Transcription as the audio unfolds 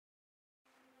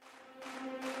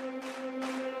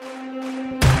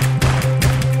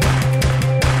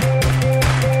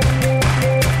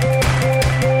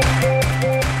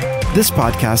This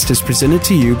podcast is presented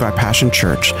to you by Passion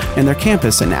Church and their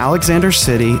campus in Alexander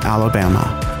City,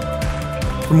 Alabama.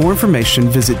 For more information,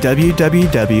 visit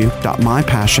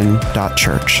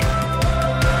www.mypassion.church.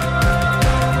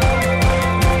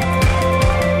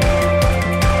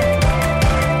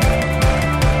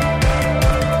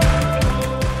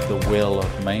 The will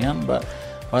of man, but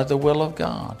by the will of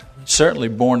God. Certainly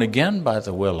born again by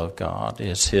the will of God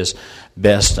is His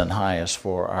best and highest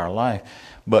for our life.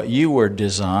 But you were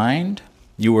designed,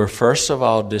 you were first of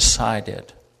all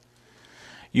decided.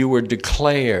 You were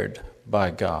declared by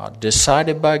God,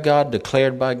 decided by God,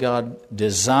 declared by God,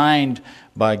 designed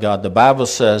by God. The Bible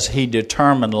says He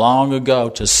determined long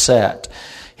ago to set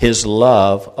His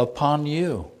love upon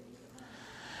you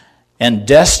and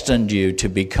destined you to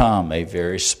become a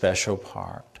very special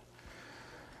part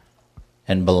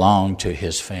and belong to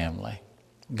His family.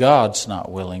 God's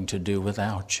not willing to do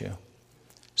without you.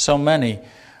 So many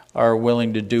are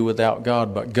willing to do without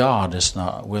God, but God is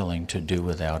not willing to do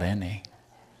without any,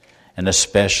 and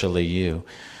especially you.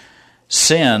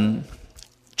 Sin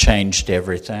changed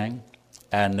everything,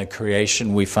 and the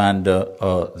creation, we find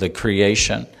the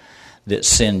creation that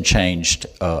sin changed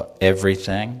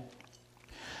everything.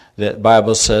 The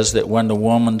Bible says that when the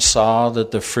woman saw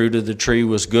that the fruit of the tree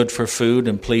was good for food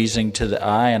and pleasing to the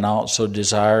eye and also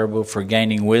desirable for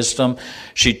gaining wisdom,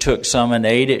 she took some and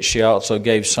ate it. She also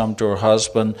gave some to her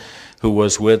husband who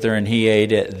was with her, and he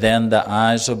ate it. Then the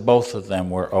eyes of both of them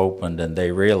were opened, and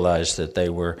they realized that they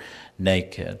were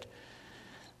naked.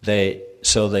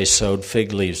 So they sewed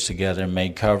fig leaves together and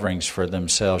made coverings for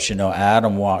themselves. You know,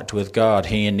 Adam walked with God.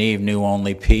 He and Eve knew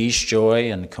only peace,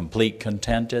 joy, and complete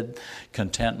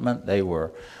contentment. They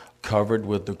were covered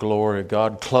with the glory of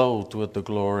God, clothed with the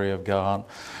glory of God.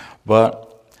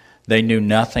 But they knew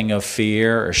nothing of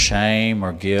fear or shame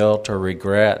or guilt or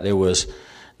regret. There was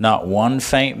not one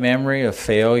faint memory of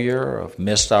failure, of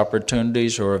missed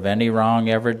opportunities, or of any wrong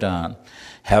ever done.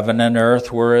 Heaven and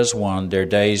earth were as one. Their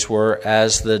days were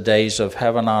as the days of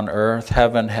heaven on earth.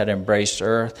 Heaven had embraced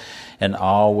earth, and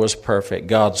all was perfect.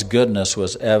 God's goodness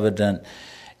was evident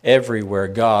everywhere.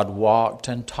 God walked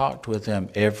and talked with them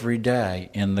every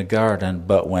day in the garden.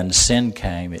 But when sin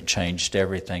came, it changed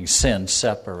everything. Sin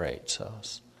separates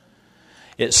us.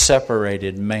 It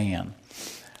separated man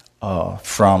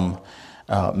from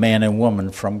man and woman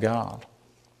from God.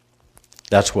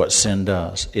 That's what sin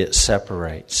does. It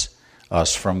separates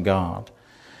us from God.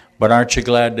 But aren't you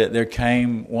glad that there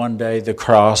came one day the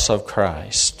cross of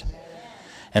Christ,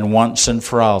 and once and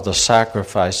for all the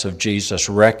sacrifice of Jesus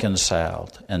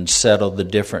reconciled and settled the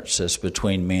differences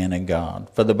between man and God?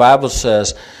 For the Bible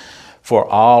says, "For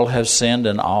all have sinned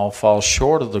and all fall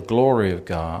short of the glory of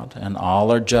God, and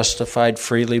all are justified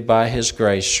freely by His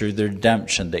grace through the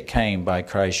redemption that came by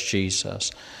Christ Jesus.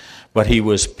 But He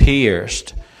was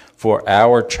pierced for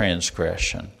our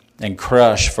transgression and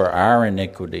crushed for our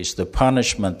iniquities. The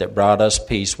punishment that brought us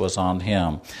peace was on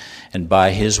Him, and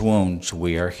by His wounds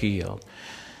we are healed.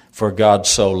 For God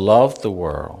so loved the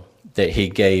world that He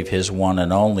gave His one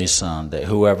and only Son, that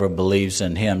whoever believes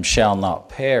in Him shall not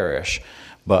perish,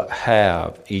 but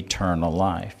have eternal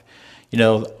life." You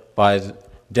know, by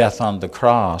death on the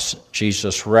cross,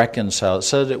 Jesus reconciled. It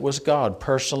said it was God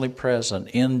personally present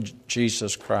in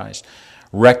Jesus Christ,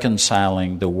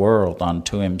 reconciling the world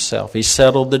unto Himself. He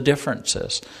settled the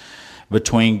differences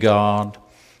between God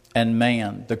and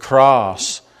man. The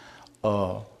cross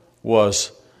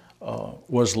was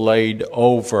laid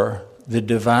over the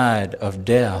divide of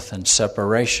death and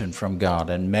separation from God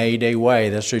and made a way.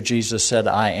 That's what Jesus said,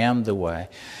 "I am the way."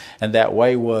 And that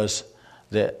way was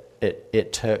that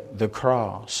it took the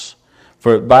cross.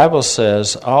 For the Bible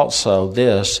says also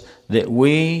this, that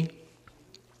we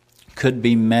could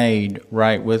be made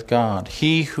right with God.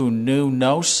 He who knew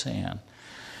no sin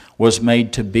was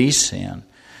made to be sin,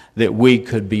 that we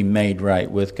could be made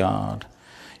right with God.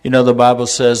 You know, the Bible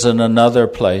says in another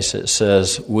place, it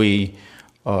says, we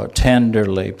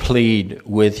tenderly plead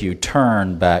with you,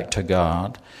 turn back to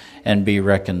God and be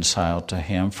reconciled to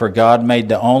Him. For God made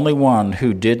the only one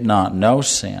who did not know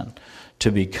sin to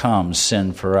become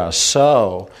sin for us,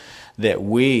 so that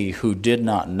we who did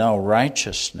not know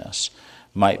righteousness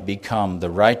might become the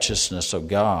righteousness of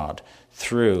God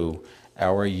through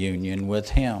our union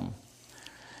with Him.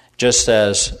 Just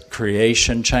as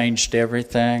creation changed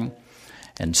everything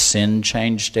and sin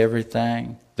changed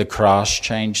everything, the cross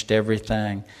changed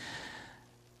everything,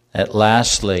 and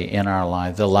lastly in our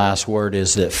life, the last word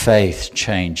is that faith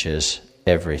changes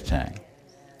everything.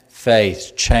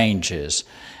 Faith changes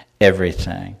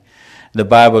everything. The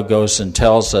Bible goes and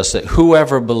tells us that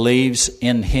whoever believes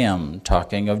in Him,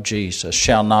 talking of Jesus,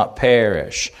 shall not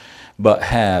perish, but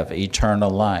have eternal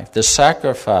life. The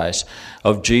sacrifice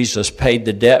of Jesus paid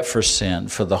the debt for sin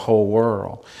for the whole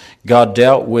world. God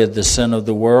dealt with the sin of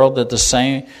the world at the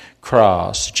same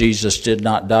cross. Jesus did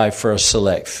not die for a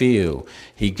select few.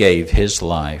 He gave his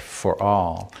life for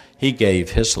all. He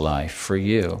gave his life for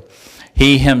you.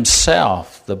 He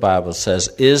himself, the Bible says,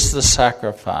 is the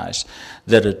sacrifice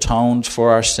that atones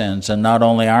for our sins, and not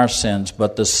only our sins,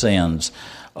 but the sins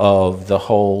of the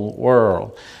whole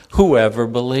world. Whoever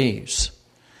believes.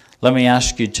 Let me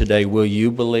ask you today, will you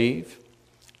believe?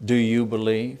 Do you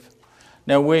believe?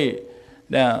 Now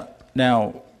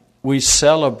we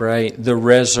celebrate the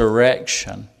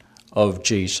resurrection of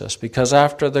Jesus, because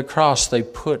after the cross they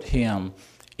put him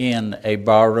in a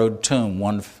borrowed tomb.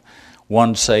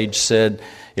 One sage said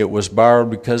it was borrowed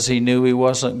because he knew he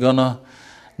wasn't going to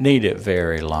need it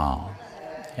very long.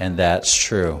 And that's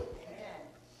true.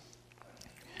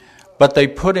 But they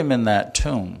put him in that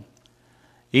tomb.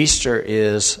 Easter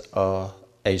is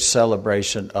a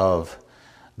celebration of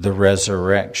the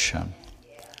resurrection.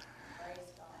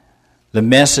 The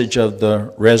message of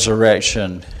the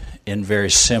resurrection in very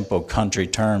simple country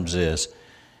terms is,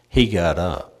 he got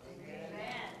up.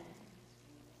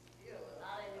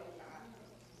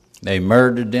 They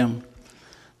murdered him.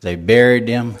 They buried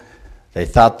him. They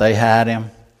thought they had him.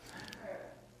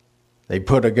 They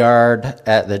put a guard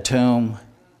at the tomb.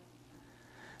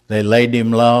 They laid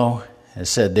him low and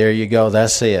said, there you go,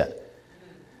 that's it.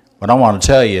 But I want to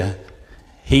tell you,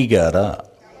 he got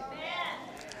up.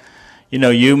 You know,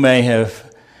 you may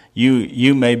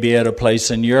be at a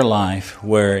place in your life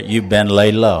where you've been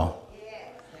laid low,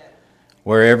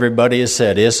 where everybody has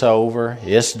said, it's over,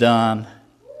 it's done,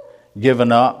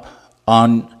 given up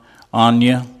on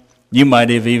you. You might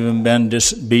have even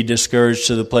be discouraged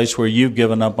to the place where you've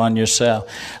given up on yourself.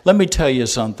 Let me tell you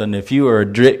something. If you are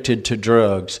addicted to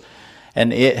drugs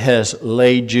and it has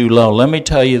laid you low, let me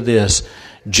tell you this.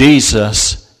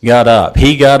 Jesus got up.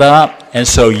 He got up, and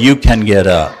so you can get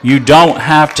up. You don't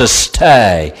have to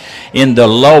stay in the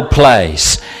low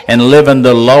place and live in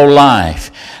the low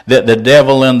life that the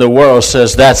devil in the world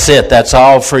says, that's it, that's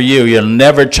all for you. You'll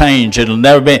never change. It'll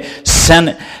never be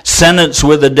sentenced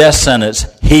with a death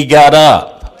sentence. He got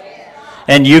up,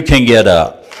 and you can get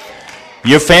up.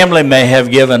 Your family may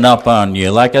have given up on you.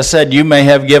 Like I said, you may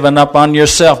have given up on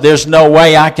yourself. There's no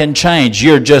way I can change.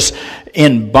 You're just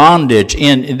in bondage.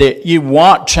 You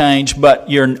want change, but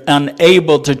you're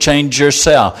unable to change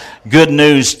yourself. Good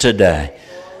news today.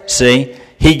 See,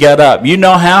 he got up. You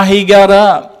know how he got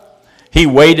up? He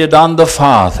waited on the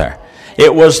Father.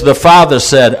 It was the Father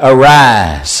said,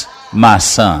 arise, my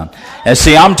son. And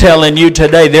see, I'm telling you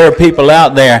today, there are people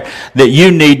out there that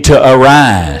you need to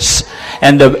arise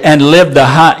and live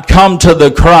come to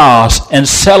the cross and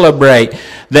celebrate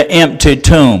the empty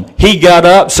tomb. He got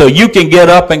up so you can get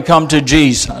up and come to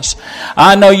Jesus.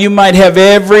 I know you might have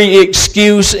every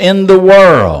excuse in the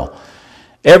world.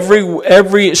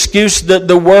 Every excuse that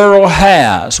the world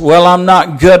has. Well, I'm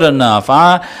not good enough.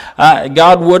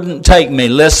 God wouldn't take me.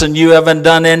 Listen, you haven't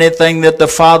done anything that the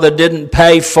Father didn't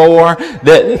pay for,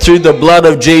 that through the blood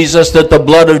of Jesus, that the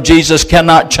blood of Jesus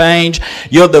cannot change.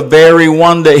 You're the very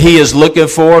one that he is looking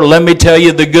for. Let me tell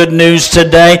you the good news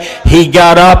today. He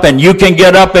got up, and you can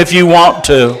get up if you want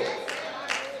to.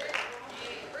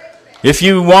 If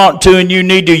you want to and you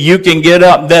need to, you can get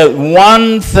up. The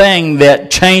one thing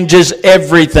that changes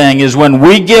everything is when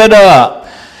we get up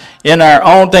in our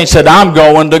own thing, said, I'm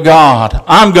going to God.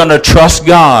 I'm going to trust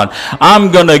God.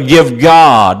 I'm going to give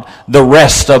God the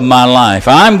rest of my life.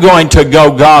 I'm going to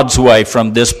go God's way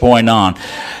from this point on.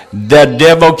 The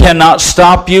devil cannot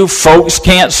stop you. Folks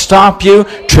can't stop you.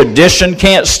 Tradition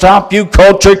can't stop you.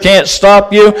 Culture can't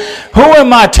stop you. Who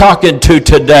am I talking to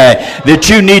today that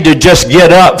you need to just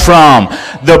get up from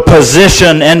the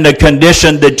position and the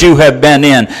condition that you have been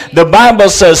in? The Bible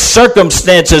says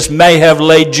circumstances may have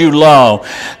laid you low.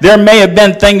 There may have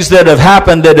been things that have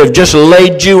happened that have just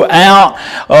laid you out,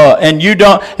 and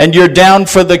you're down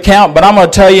for the count. But I'm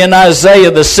going to tell you, in Isaiah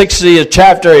the 60th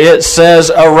chapter, it says,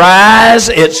 arise,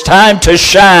 it's time to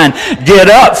shine. Get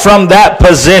up from that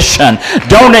position.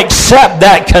 Don't accept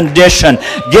that condition.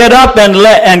 Get up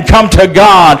and come to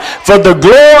God. For the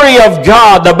glory of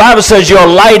God, the Bible says your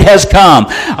light has come.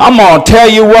 I'm going to tell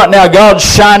you what now, God's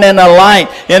shining a light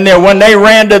in there. When they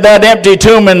ran to that empty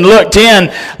tomb and looked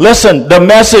in, listen, the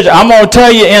message, I'm going to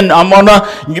tell you, and I'm going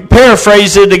to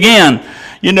paraphrase it again.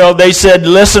 You know, they said,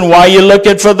 listen, why are you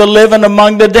looking for the living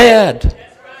among the dead?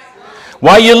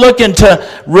 Why are you looking to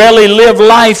really live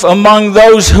life among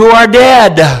those who are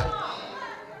dead?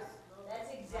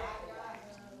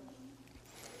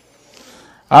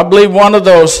 I believe one of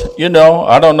those,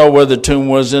 I don't know where the tomb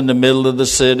was, in the middle of the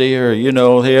city or,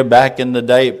 here back in the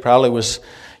day. It probably was,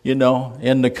 in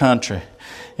the country.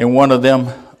 And one of them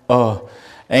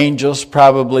angels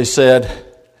probably said,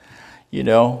 he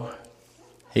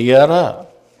got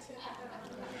up.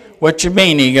 What you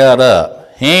mean he got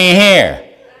up? He ain't here.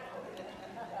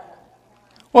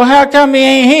 Well, how come he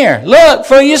ain't here? Look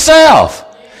for yourself.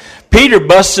 Peter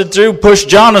busted through, pushed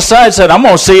John aside, said, I'm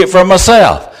going to see it for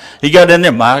myself. He got in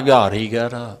there. My God, he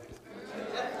got up.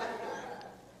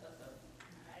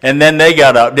 And then they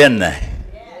got up, didn't they?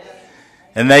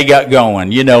 And they got going.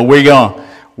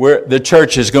 The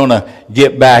church is going to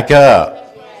get back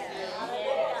up.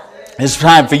 It's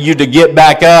time for you to get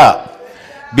back up.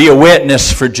 Be a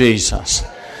witness for Jesus.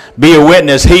 Be a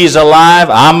witness. He's alive.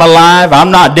 I'm alive.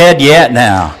 I'm not dead yet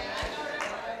now.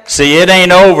 See, it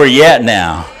ain't over yet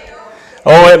now.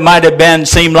 Oh, it might have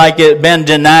seemed like it had been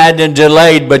denied and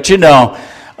delayed, but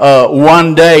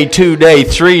 1 day, 2 day,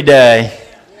 3 day,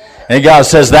 and God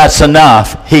says that's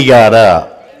enough. He got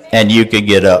up, and you can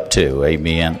get up too.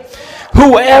 Amen.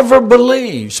 Whoever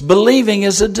believes, believing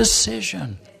is a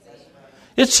decision.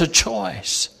 It's a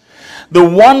choice. The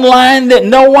one line that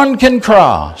no one can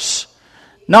cross,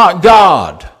 not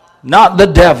God, not the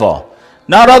devil,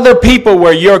 not other people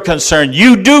where you're concerned.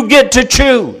 You do get to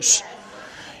choose.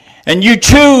 And you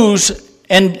choose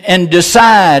and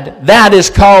decide. That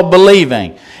is called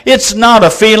believing. It's not a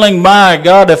feeling. My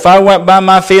God, if I went by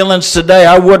my feelings today,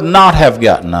 I would not have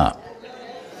gotten up.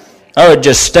 I would have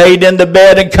just stayed in the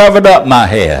bed and covered up my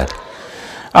head.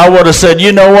 I would have said,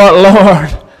 you know what,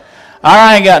 Lord?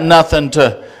 I ain't got nothing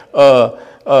to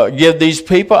give these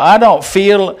people. I don't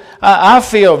feel, I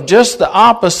feel just the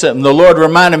opposite. And the Lord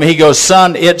reminded me, He goes,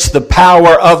 son, it's the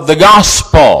power of the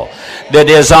gospel that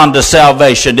is unto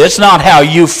salvation. It's not how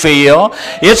you feel.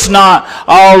 It's not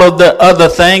all of the other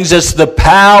things. It's the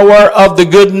power of the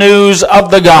good news of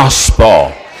the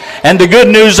gospel. And the good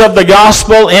news of the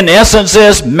gospel, in essence,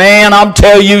 is, man, I'm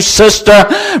telling you, sister,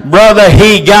 brother,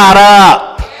 he got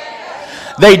up.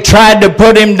 They tried to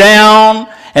put him down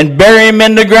and bury him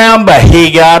in the ground, but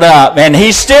he got up. And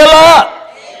he's still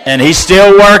up. And he's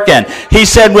still working. He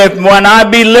said, when I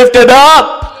be lifted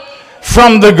up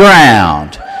from the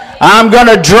ground, I'm going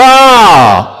to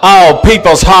draw all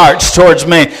people's hearts towards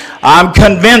me. I'm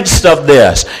convinced of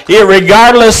this.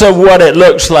 Irregardless of what it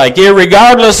looks like.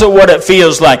 Irregardless of what it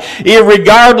feels like.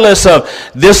 Irregardless of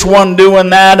this one doing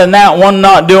that and that one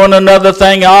not doing another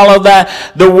thing. All of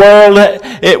that. The world,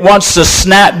 it wants to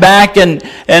snap back and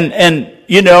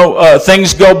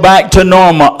things go back to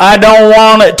normal. I don't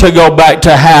want it to go back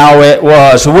to how it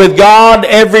was. With God,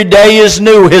 every day is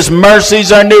new. His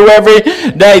mercies are new every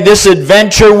day. This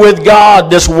adventure with God,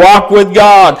 this walk with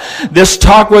God, this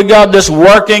talk with God, this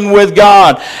working with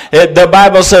God. The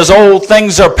Bible says old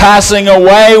things are passing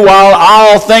away while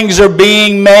all things are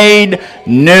being made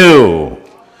new.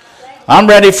 I'm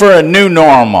ready for a new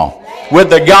normal. With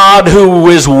the God who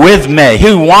is with me,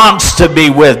 who wants to be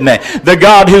with me, the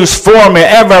God who's for me,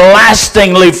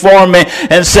 everlastingly for me,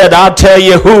 and said, I'll tell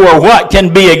you who or what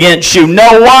can be against you.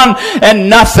 No one and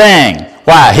nothing.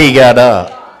 Why? He got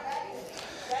up.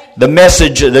 The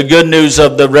message, the good news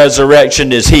of the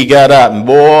resurrection is he got up. And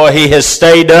boy, he has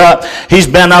stayed up. He's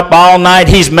been up all night.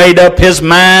 He's made up his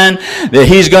mind that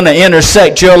he's going to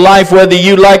intersect your life whether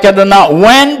you like it or not.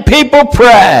 When people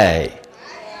pray,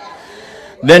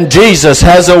 then Jesus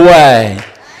has a way.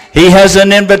 He has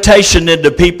an invitation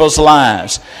into people's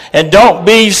lives. And don't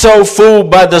be so fooled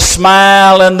by the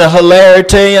smile and the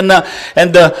hilarity and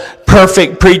the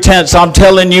perfect pretense. I'm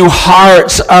telling you,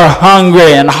 hearts are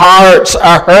hungry and hearts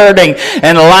are hurting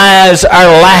and lives are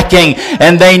lacking,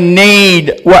 and they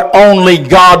need what only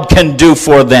God can do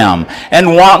for them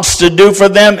and wants to do for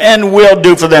them and will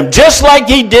do for them, just like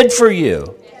He did for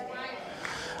you.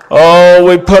 Oh,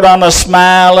 we put on a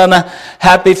smile and a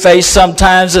happy face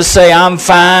sometimes to say, I'm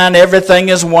fine, everything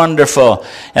is wonderful.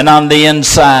 And on the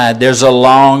inside, there's a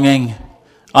longing.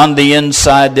 On the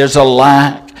inside, there's a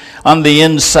lack. On the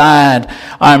inside,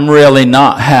 I'm really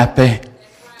not happy.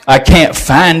 I can't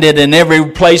find it in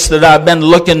every place that I've been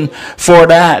looking for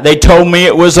that. They told me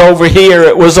it was over here,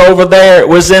 it was over there, it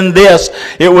was in this,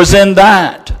 it was in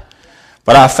that.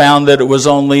 But I found that it was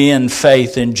only in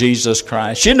faith in Jesus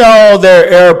Christ.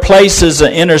 There are places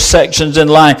and intersections in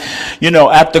life,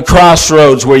 at the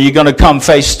crossroads where you're going to come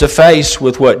face to face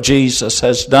with what Jesus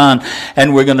has done.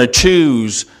 And we're going to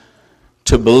choose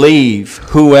to believe,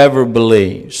 whoever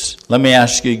believes. Let me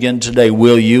ask you again today,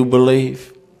 will you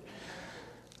believe?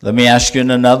 Let me ask you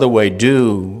in another way,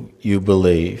 do you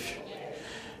believe?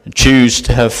 And choose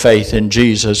to have faith in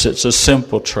Jesus. It's a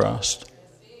simple trust.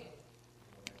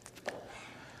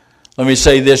 Let me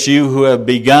say this, you who have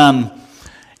begun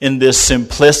in this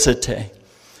simplicity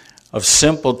of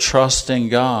simple trust in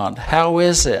God, how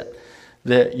is it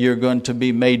that you're going to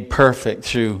be made perfect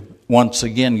through once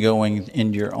again going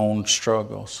in your own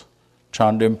struggles,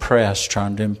 trying to impress,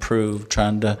 trying to improve,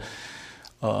 trying to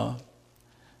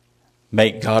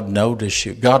make God notice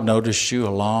you? God noticed you a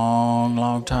long,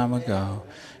 long time ago.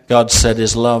 God set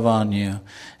His love on you.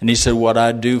 And He said, what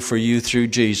I do for you through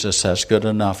Jesus, that's good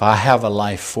enough. I have a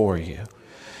life for you.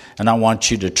 And I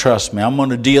want you to trust me. I'm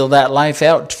going to deal that life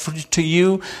out to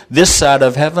you this side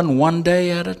of heaven one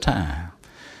day at a time.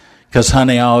 Because,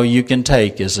 honey, all you can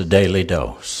take is a daily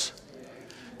dose.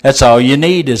 That's all you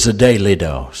need is a daily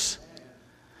dose.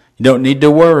 You don't need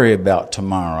to worry about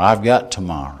tomorrow. I've got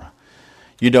tomorrow.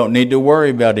 You don't need to worry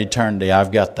about eternity.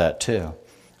 I've got that too.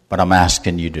 But I'm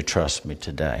asking you to trust me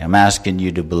today. I'm asking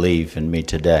you to believe in me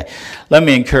today. Let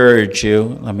me encourage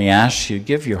you. Let me ask you,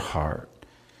 give your heart.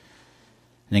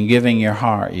 And in giving your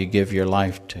heart, you give your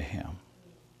life to Him.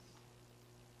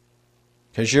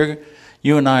 Because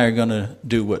you and I are going to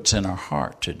do what's in our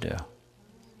heart to do.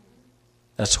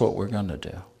 That's what we're going to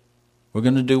do. We're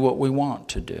going to do what we want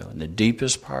to do. In the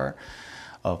deepest part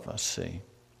of us, see.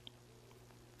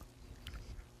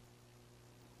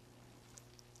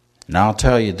 And I'll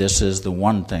tell you, this is the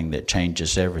one thing that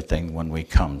changes everything when we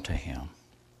come to Him.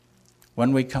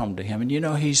 When we come to Him. And you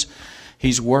know,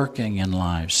 He's working in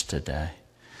lives today.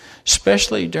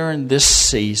 Especially during this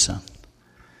season.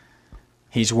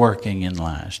 He's working in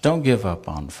lives. Don't give up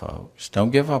on folks.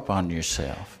 Don't give up on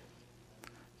yourself.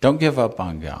 Don't give up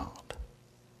on God.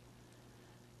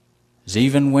 Because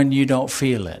even when you don't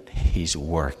feel it, He's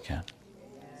working.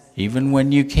 Even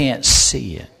when you can't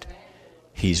see it,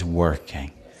 He's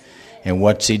working. And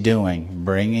what's He doing?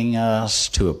 Bringing us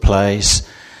to a place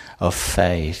of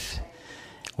faith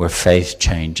where faith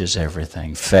changes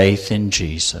everything. Faith in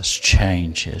Jesus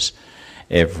changes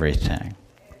everything.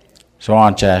 So I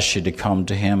want to ask you to come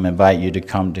to Him, invite you to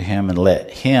come to Him and let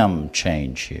Him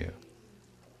change you.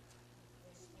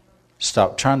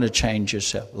 Stop trying to change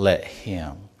yourself. Let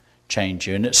Him change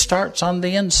you. And it starts on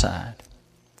the inside.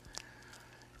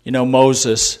 You know,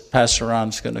 Moses, Pastor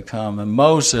Ron's going to come, and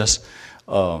Moses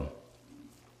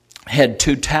had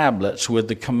 2 tablets with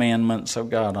the commandments of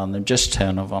God on them, just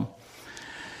 10 of them.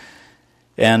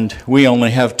 And we only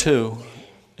have 2.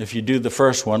 If you do the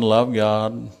first one, love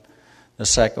God. The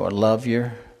second one, love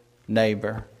your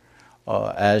neighbor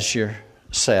as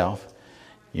yourself.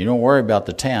 You don't worry about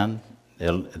the 10.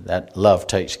 That love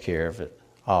takes care of it,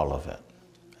 all of it.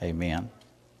 Amen.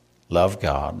 Love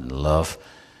God and love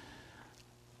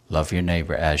your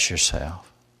neighbor as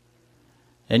yourself.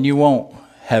 And you won't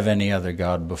have any other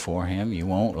God before Him. You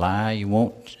won't lie. You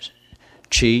won't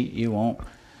cheat. You won't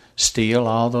steal,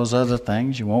 all those other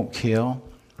things. You won't kill.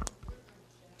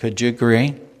 Could you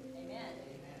agree? Amen.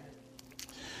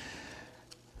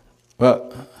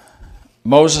 Well,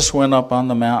 Moses went up on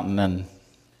the mountain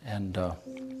and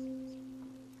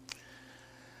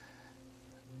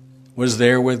was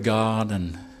there with God.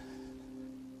 And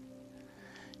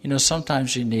you know,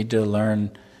 sometimes you need to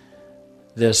learn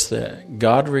this, that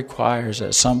God requires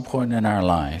at some point in our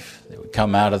life that we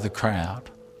come out of the crowd.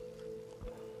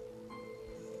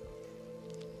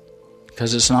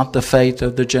 Because it's not the faith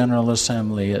of the General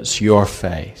Assembly, it's your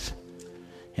faith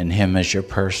in Him as your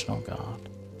personal God.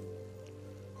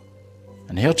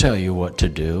 And He'll tell you what to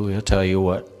do. He'll tell you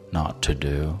what not to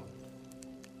do.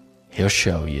 He'll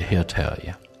show you. He'll tell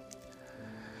you.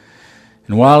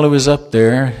 And while He was up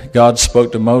there, God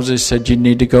spoke to Moses, said, you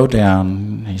need to go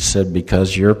down. He said,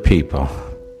 because your people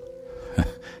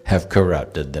have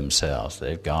corrupted themselves.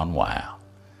 They've gone wild.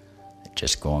 They're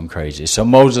just going crazy. So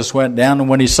Moses went down, and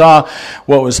when he saw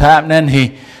what was happening,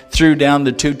 he threw down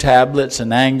the 2 tablets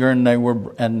in anger, and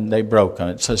they broke them.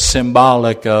 It's a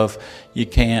symbolic of you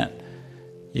can't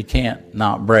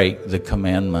not break the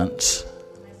commandments.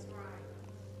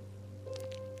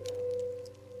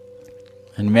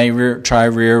 And you may try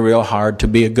real hard to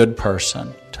be a good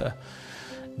person, to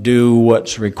do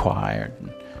what's required.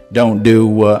 Don't do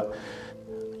what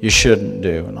you shouldn't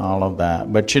do and all of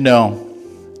that. But you know,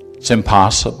 it's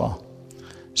impossible.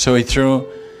 So he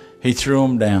threw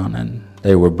them down and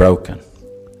they were broken.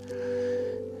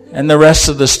 And the rest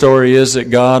of the story is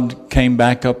that God came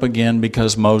back up again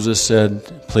because Moses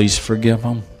said, please forgive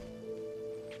them.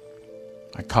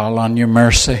 I call on your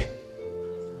mercy.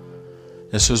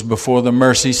 This was before the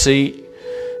mercy seat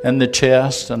and the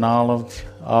chest and all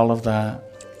of that.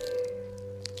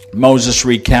 Moses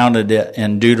recounted it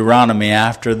in Deuteronomy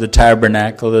after the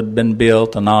tabernacle had been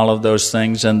built and all of those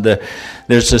things. And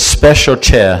there's a special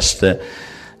chest that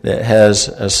has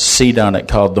a seat on it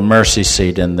called the mercy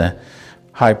seat. And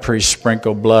high priest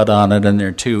sprinkled blood on it, and there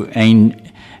are two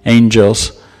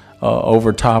angels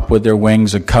over top with their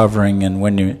wings a covering, and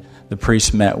when the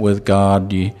priest met with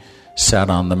God, you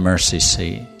sat on the mercy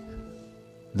seat.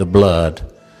 The blood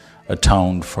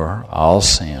atoned for all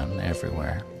sin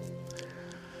everywhere.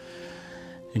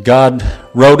 God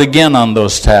wrote again on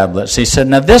those tablets. He said,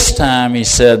 now this time, he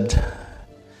said,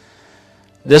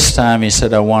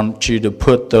 I want you to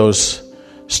put those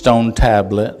stone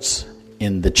tablets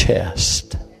in the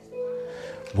chest.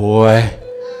 Boy,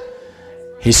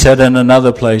 he said in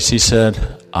another place, he said,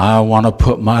 I want to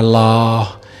put my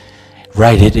law,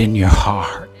 write it in your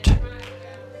heart.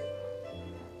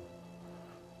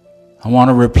 I want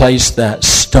to replace that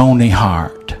stony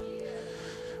heart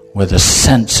with a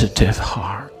sensitive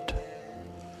heart.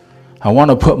 I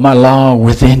want to put my law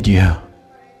within you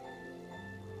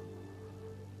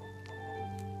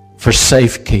for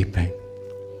safekeeping.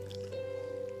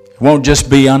 It won't just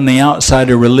be on the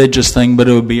outside a religious thing, but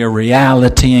it will be a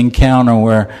reality encounter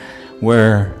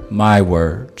where my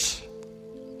words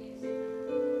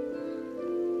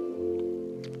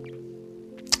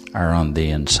are on the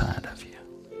inside of you.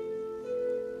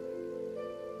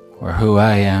 Where who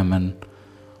I am and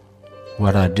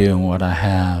what I do and what I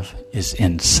have is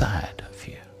inside of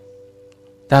you.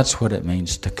 That's what it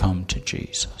means to come to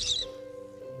Jesus.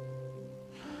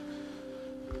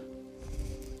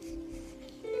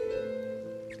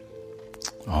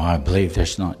 Oh, I believe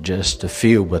there's not just a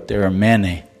few, but there are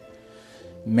many,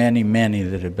 many, many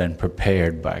that have been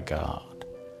prepared by God.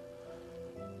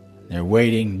 They're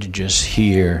waiting to just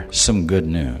hear some good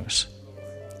news.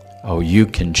 Oh, you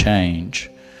can change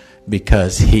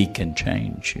because He can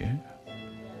change you.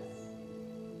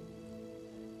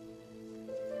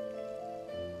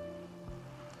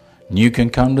 You can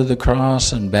come to the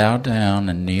cross and bow down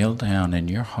and kneel down in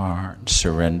your heart and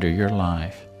surrender your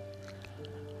life.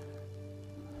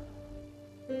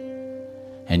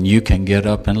 And you can get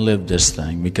up and live this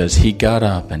thing because He got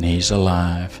up and He's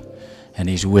alive and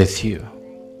He's with you.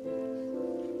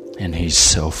 And He's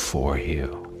so for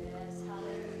you.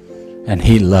 And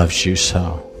He loves you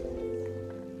so.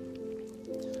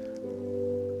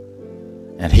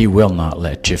 And He will not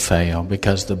let you fail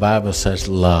because the Bible says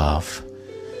love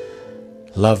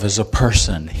is a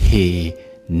person. He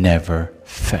never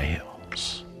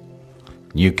fails.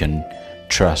 You can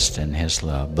trust in His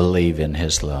love, believe in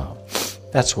His love.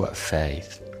 That's what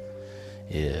faith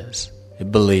is.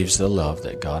 It believes the love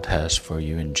that God has for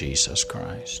you in Jesus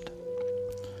Christ.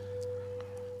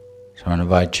 So I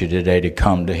invite you today to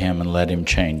come to Him and let Him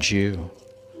change you.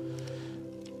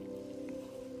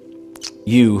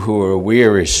 You who are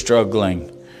weary, struggling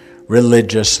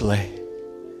religiously,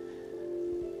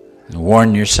 and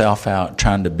worn yourself out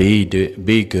trying to be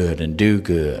good and do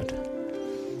good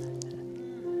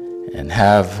and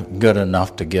have good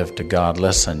enough to give to God.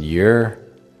 Listen, you're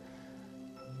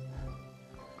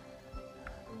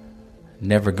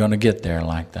never going to get there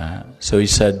like that. So He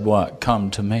said, what?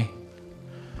 Come to me.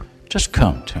 Just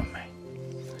come to me.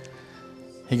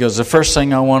 He goes, the first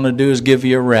thing I want to do is give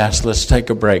you a rest. Let's take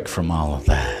a break from all of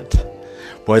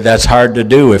that. Boy, that's hard to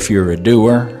do if you're a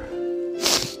doer.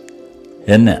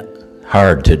 Isn't it?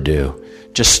 Hard to do.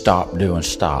 Just stop doing,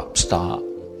 stop.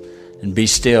 And be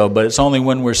still. But it's only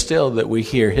when we're still that we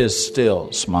hear His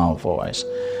still small voice.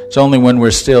 It's only when we're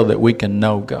still that we can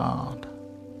know God.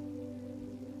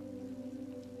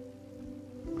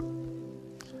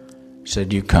 He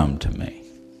said, you come to me.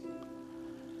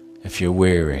 If you're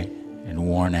weary and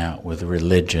worn out with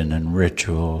religion and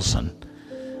rituals and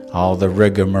all the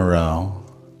rigmarole,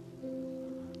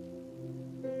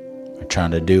 or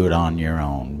trying to do it on your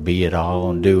own, be it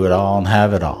all and do it all and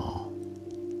have it all,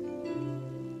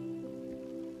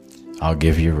 I'll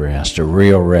give you rest, a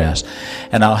real rest,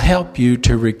 and I'll help you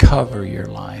to recover your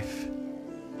life.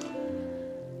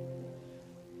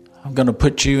 I'm going to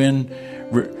put you in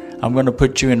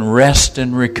rest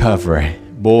and recovery.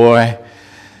 Boy,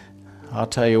 I'll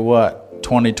tell you what,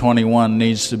 2021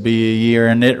 needs to be a year,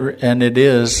 and it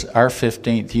is our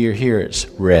 15th year here. It's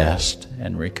rest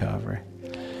and recovery.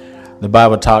 The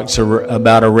Bible talks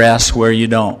about a rest where you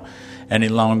don't any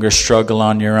longer struggle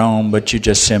on your own, but you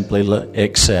just simply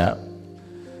accept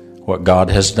what God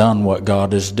has done, what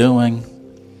God is doing.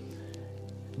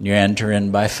 You enter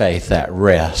in by faith that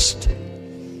rest.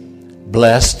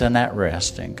 Blessed and at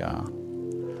rest in God.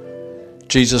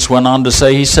 Jesus went on to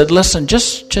say, He said, listen,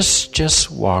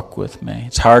 just walk with me.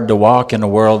 It's hard to walk in a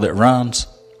world that runs.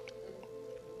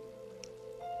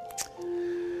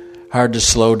 Hard to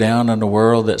slow down in a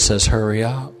world that says hurry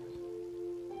up.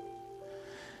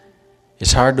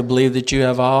 It's hard to believe that you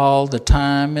have all the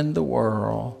time in the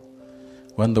world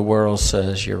when the world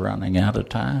says you're running out of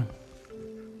time.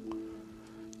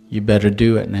 You better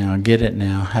do it now, get it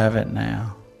now, have it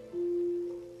now.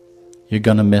 You're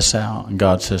going to miss out. And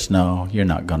God says, no, you're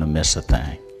not going to miss a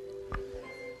thing.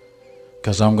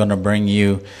 Because I'm going to bring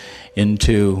you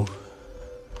into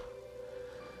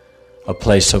a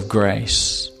place of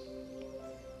grace.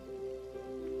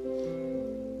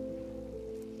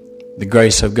 The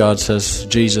grace of God says,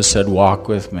 Jesus said, walk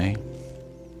with me.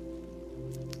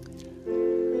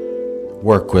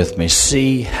 Work with me.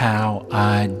 See how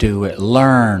I do it.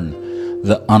 Learn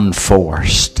the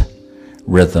unforced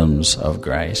rhythms of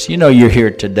grace. You know, you're here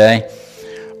today.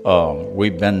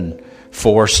 We've been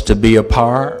forced to be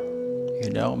apart.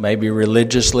 You know, maybe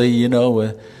religiously, you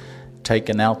know,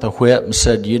 taken out the whip and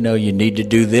said, you know, you need to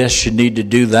do this, you need to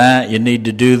do that, you need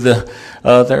to do the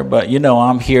other. But, you know,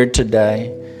 I'm here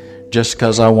today just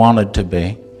because I wanted to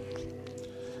be.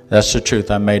 That's the truth.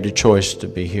 I made a choice to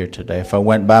be here today. If I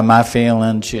went by my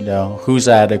feelings, you know, who's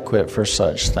adequate for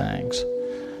such things?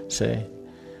 See,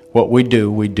 what we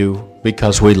do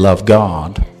because we love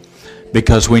God,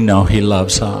 because we know He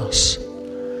loves us.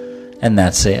 And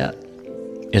that's it.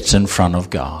 It's in front of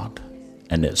God,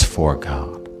 and it's for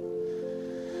God.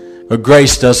 But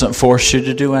grace doesn't force you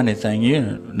to do anything.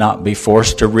 You not be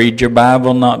forced to read your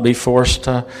Bible, not be forced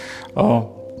to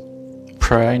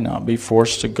pray, not be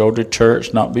forced to go to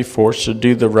church, not be forced to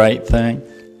do the right thing.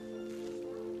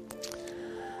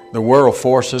 The world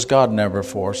forces, God never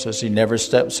forces. He never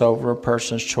steps over a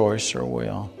person's choice or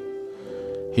will.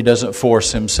 He doesn't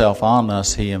force Himself on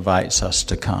us. He invites us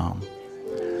to come.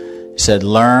 He said,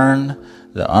 learn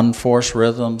the unforced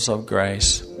rhythms of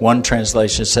grace. One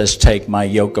translation says, take my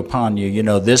yoke upon you. You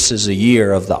know, this is a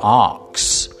year of the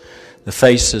ox, the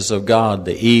faces of God,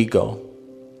 the eagle,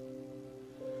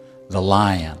 the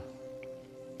lion,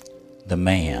 the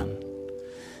man,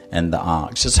 and the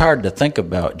ox. It's hard to think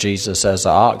about Jesus as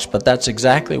an ox, but that's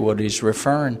exactly what He's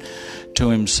referring to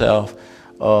Himself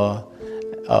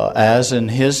as in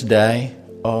His day.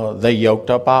 They yoked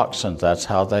up oxen. That's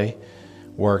how they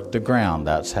worked the ground.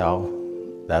 That's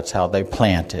how they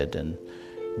planted and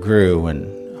grew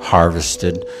and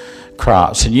harvested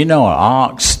crops. And you know, an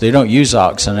ox, they don't use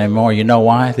oxen anymore. You know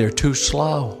why? They're too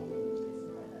slow.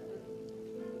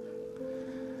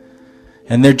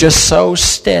 And they're just so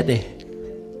steady.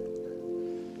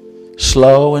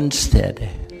 Slow and steady.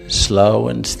 Slow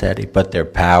and steady. But they're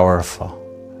powerful.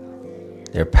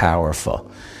 They're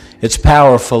powerful. It's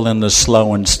powerful in the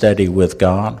slow and steady with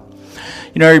God.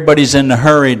 You know, everybody's in a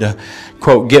hurry to,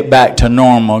 quote, get back to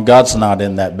normal. God's not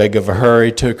in that big of a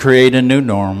hurry to create a new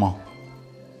normal.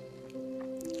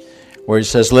 Where He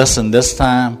says, listen, this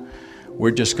time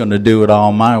we're just going to do it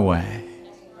all my way.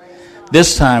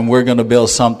 This time we're going to build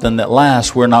something that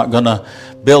lasts. We're not going to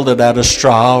build it out of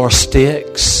straw or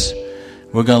sticks.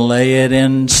 We're going to lay it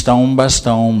in stone by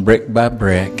stone, brick by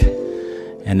brick.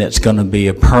 And it's going to be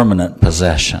a permanent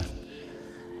possession.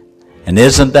 And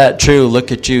isn't that true?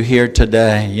 Look at you here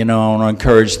today. You know, I want to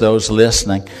encourage those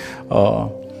listening.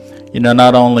 You know,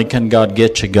 not only can God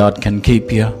get you, God can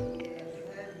keep you.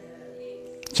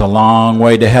 It's a long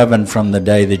way to heaven from the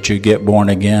day that you get born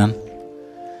again.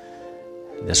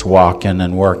 Just walking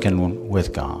and working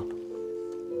with God.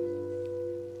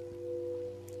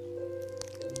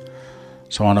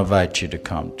 So I want to invite you to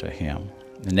come to Him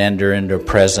and enter into a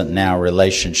present now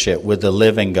relationship with the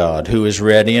living God who is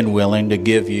ready and willing to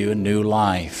give you a new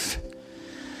life.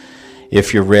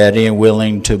 If you're ready and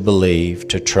willing to believe,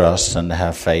 to trust, and to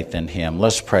have faith in Him,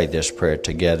 let's pray this prayer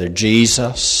together.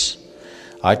 Jesus,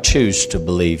 I choose to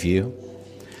believe You,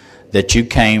 that You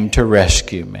came to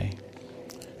rescue me,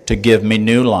 to give me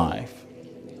new life.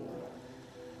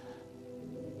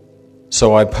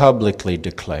 So I publicly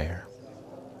declare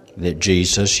that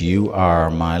Jesus, You are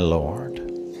my Lord.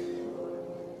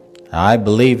 I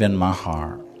believe in my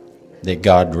heart that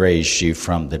God raised You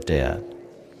from the dead.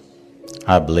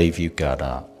 I believe You got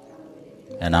up,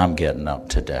 and I'm getting up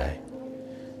today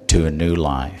to a new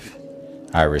life.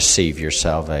 I receive Your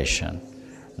salvation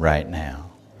right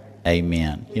now.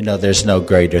 Amen. You know, there's no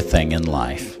greater thing in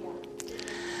life.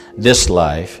 This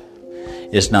life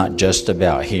is not just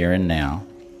about here and now.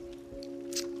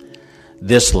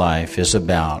 This life is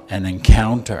about an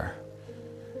encounter.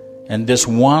 And this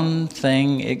one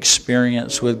thing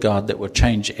experience with God that will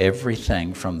change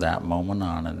everything from that moment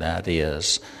on, and that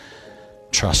is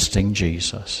trusting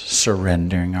Jesus,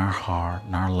 surrendering our heart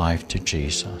and our life to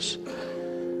Jesus.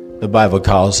 The Bible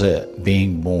calls it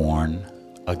being born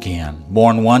again.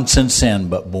 Born once in sin,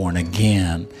 but born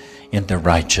again in the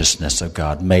righteousness of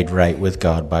God, made right with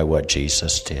God by what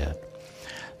Jesus did.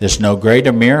 There's no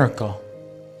greater miracle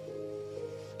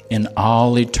in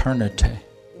all eternity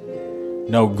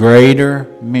no greater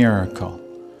miracle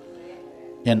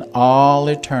in all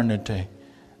eternity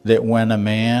that when a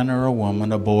man or a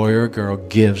woman, a boy or a girl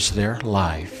gives their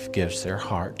life, gives their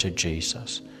heart to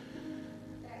Jesus.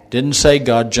 Didn't say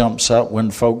God jumps up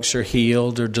when folks are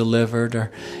healed or delivered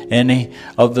or any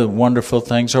of the wonderful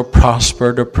things or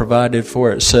prospered or provided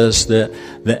for. It says that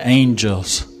the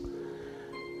angels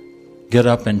get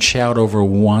up and shout over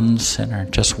one sinner,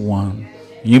 just one.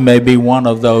 You may be one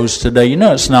of those today. You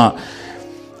know, it's not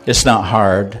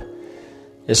hard.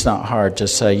 It's not hard to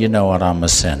say, you know what, I'm a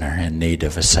sinner in need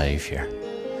of a Savior.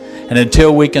 And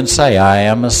until we can say, I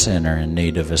am a sinner in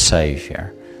need of a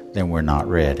Savior, then we're not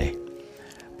ready.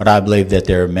 But I believe that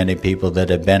there are many people that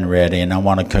have been ready, and I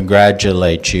want to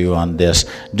congratulate you on this,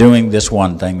 doing this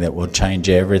one thing that will change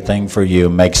everything for you,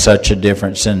 make such a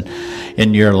difference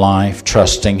in your life,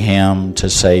 trusting Him to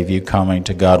save you, coming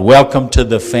to God. Welcome to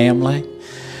the family.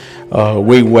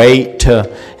 We wait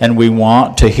and we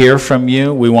want to hear from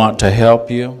you. We want to help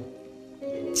you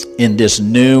in this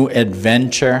new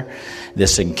adventure,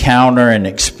 this encounter and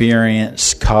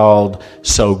experience called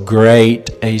So Great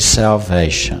a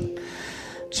Salvation.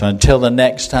 So until the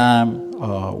next time,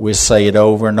 we say it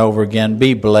over and over again,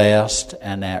 be blessed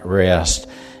and at rest,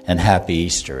 and happy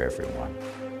Easter, everyone.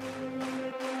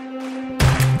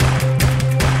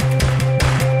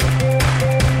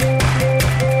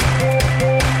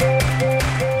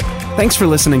 Thanks for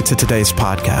listening to today's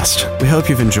podcast. We hope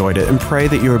you've enjoyed it and pray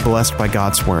that you are blessed by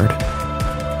God's Word.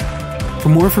 For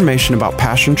more information about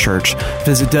Passion Church,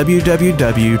 visit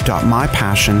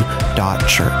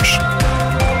www.mypassion.church.